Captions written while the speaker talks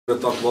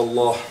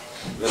Taqwallah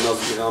wa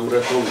nazmi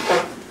amrikum.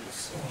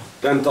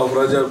 10th of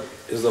Rajab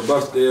is the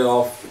birthday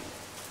of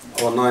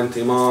our 9th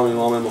Imam,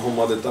 Imam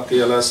Muhammad Taqi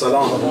alayhi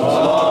salam.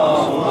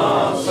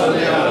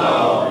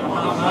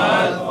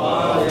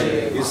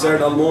 He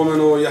said,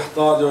 Al-Mominu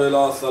yahtaju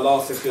ila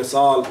thalath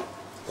khisal,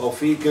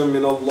 tawfiqan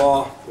min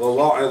Allah, wa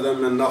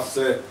wa'idan min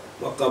nafsih,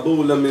 wa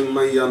qabulan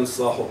mimman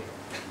yansahu.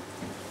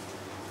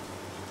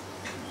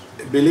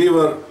 A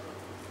believer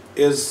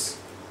is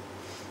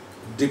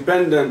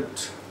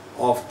dependent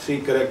of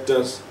three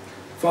characters.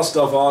 First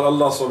of all,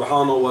 Allah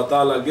subhanahu wa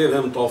ta'ala gave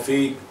him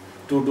tawfiq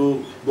to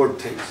do good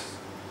things.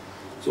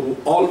 So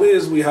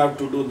always we have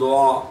to do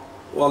dua,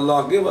 oh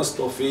Allah, give us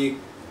tawfiq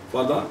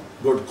for the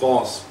good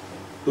cause,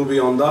 to be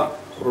on the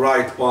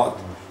right path.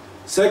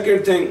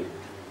 Second thing,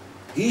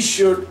 he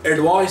should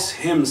advise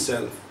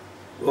himself.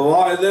 And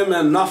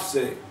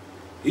nafse,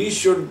 he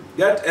should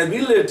get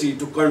ability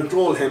to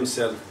control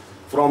himself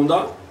from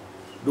the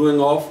doing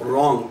of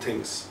wrong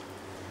things.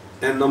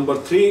 And number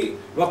three,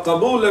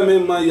 وَقَبُولَ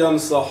مِمَّا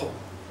يَنْصَحُ,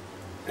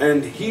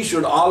 and he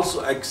should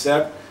also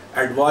accept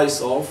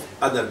advice of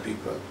other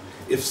people.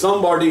 If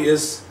somebody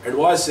is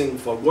advising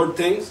for good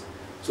things,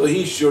 so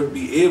he should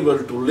be able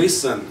to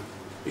listen.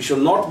 He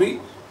should not be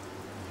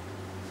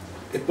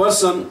a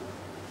person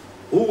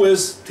who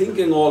is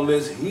thinking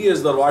always he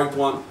is the right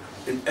one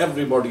and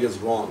everybody is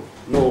wrong.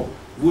 No,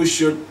 we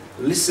should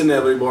listen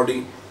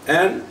everybody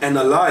and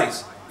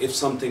analyze. If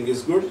something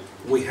is good,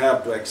 we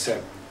have to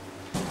accept.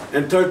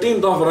 And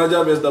 13th of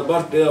Rajab is the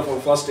birthday of our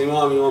first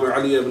Imam, Imam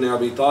Ali ibn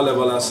Abi Talib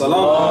alayhi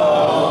salam.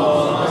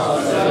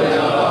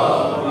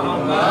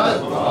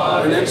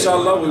 And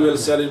inshallah we will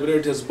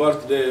celebrate his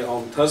birthday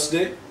on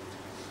Thursday.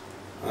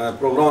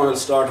 Program will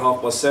start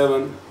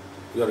 7:30.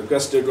 You are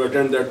requested to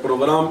attend that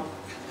program.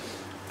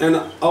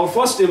 And our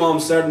first Imam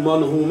said,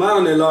 Man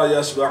human la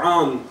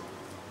yashba'an,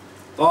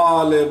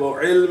 talibu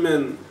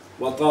ilmin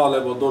wa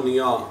talibu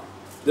dunya.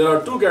 There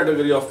are two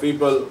categories of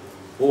people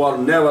who are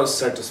never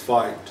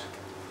satisfied.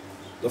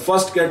 The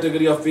first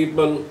category of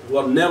people who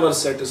are never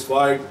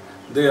satisfied,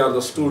 they are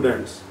the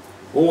students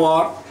who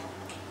are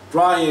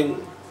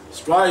striving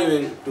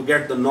to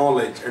get the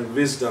knowledge and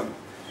wisdom.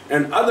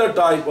 And other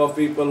type of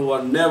people who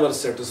are never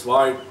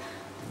satisfied,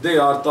 they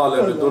are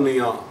talib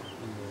dunya.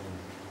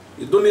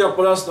 ये दुनिया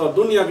परस्त और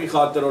दुनिया की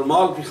खातिर और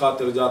माल की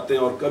खातिर जाते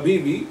हैं और कभी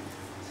भी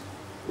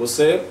वो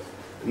सेफ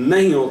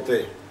नहीं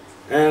होते.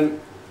 And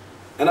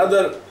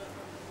another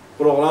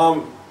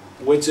program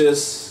which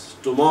is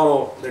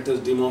tomorrow, that is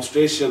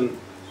demonstration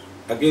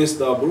against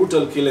the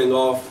brutal killing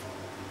of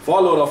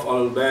follower of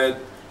Al-Bayt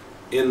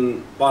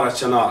in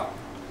Parachanar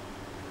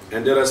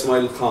and Dera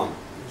Ismail Khan.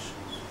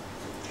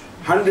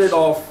 100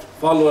 of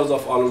followers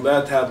of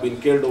Al-Bayt have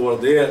been killed over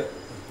there,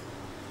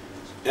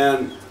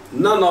 and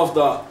none of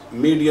the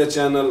media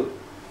channel,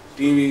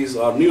 TVs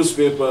or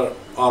newspaper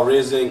are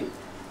raising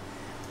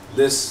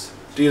this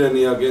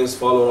tyranny against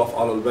follower of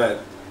Al-Bayt.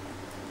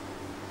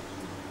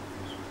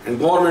 And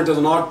government is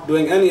not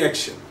doing any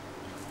action.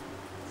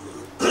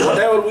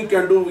 Whatever we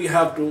can do, we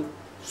have to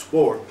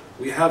support.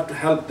 We have to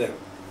help them.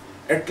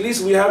 At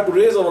least we have to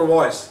raise our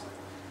voice.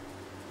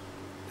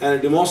 And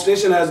a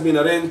demonstration has been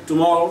arranged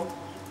tomorrow,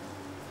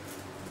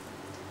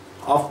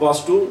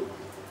 2:30,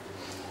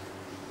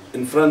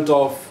 in front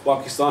of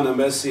Pakistan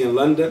Embassy in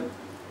London.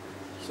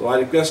 So I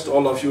request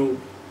all of you,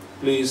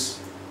 please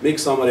make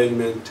some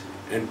arrangement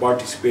and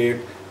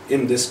participate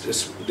in this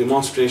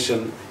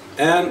demonstration.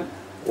 And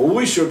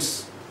we should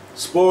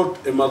support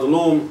a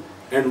madloom,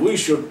 and we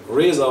should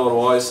raise our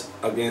voice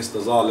against the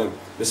zalim.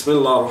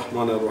 Bismillah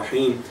ar-Rahman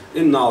ar-Rahim.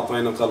 Inna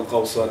a'tainaka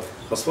al-Kawsar.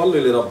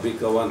 Fassalli li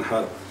rabbika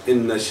wanhar.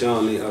 Inna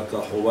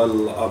shani'aka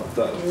huwal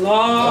abtar.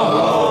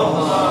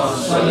 Allahumma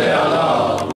salli ala